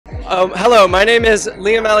Hello, my name is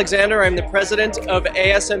Liam Alexander. I'm the president of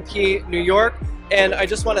ASMP New York, and I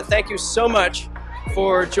just want to thank you so much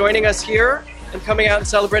for joining us here and coming out and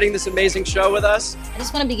celebrating this amazing show with us. I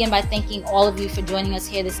just want to begin by thanking all of you for joining us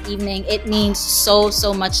here this evening. It means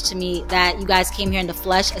so much to me that you guys came here in the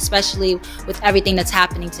flesh, especially with everything that's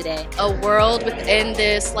happening today. A world within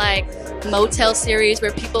this motel series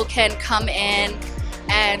where people can come in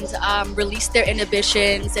and release their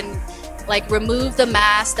inhibitions and remove the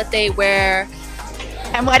mask that they wear.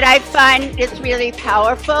 And what I find is really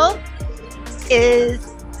powerful is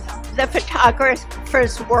the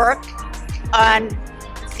photographer's work on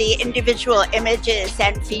the individual images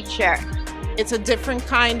and feature. It's a different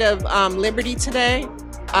kind of liberty today.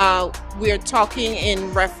 We're talking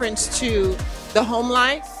in reference to the home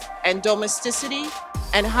life and domesticity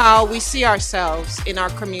and how we see ourselves in our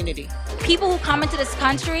community. People who come into this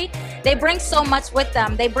country, they bring so much with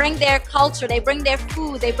them. They bring their culture, they bring their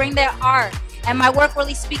food, they bring their art. And my work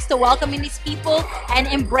really speaks to welcoming these people and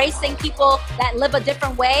embracing people that live a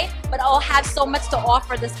different way, but all have so much to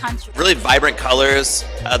offer this country. Really vibrant colors.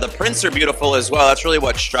 The prints are beautiful as well. That's really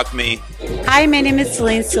what struck me. Hi, my name is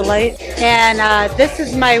Celine Soulite, and this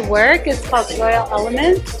is my work. It's called Royal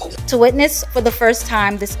Elements. To witness for the first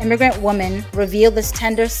time this immigrant woman reveal this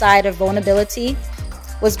tender side of vulnerability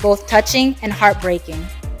was both touching and heartbreaking.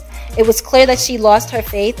 It was clear that she lost her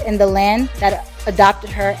faith in the land that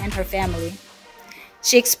adopted her and her family.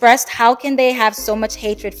 She expressed, how can they have so much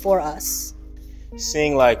hatred for us?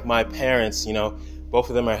 Seeing my parents, both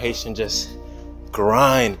of them are Haitian, just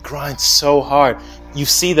grind so hard. You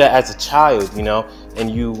see that as a child, and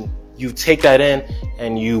you take that in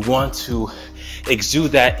and you want to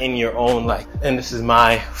exude that in your own life. And this is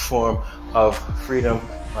my form of freedom,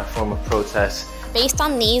 my form of protest. Based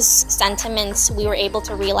on these sentiments, we were able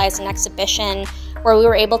to realize an exhibition where we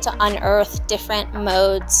were able to unearth different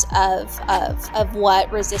modes of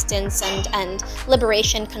what resistance and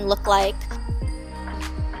liberation can look like.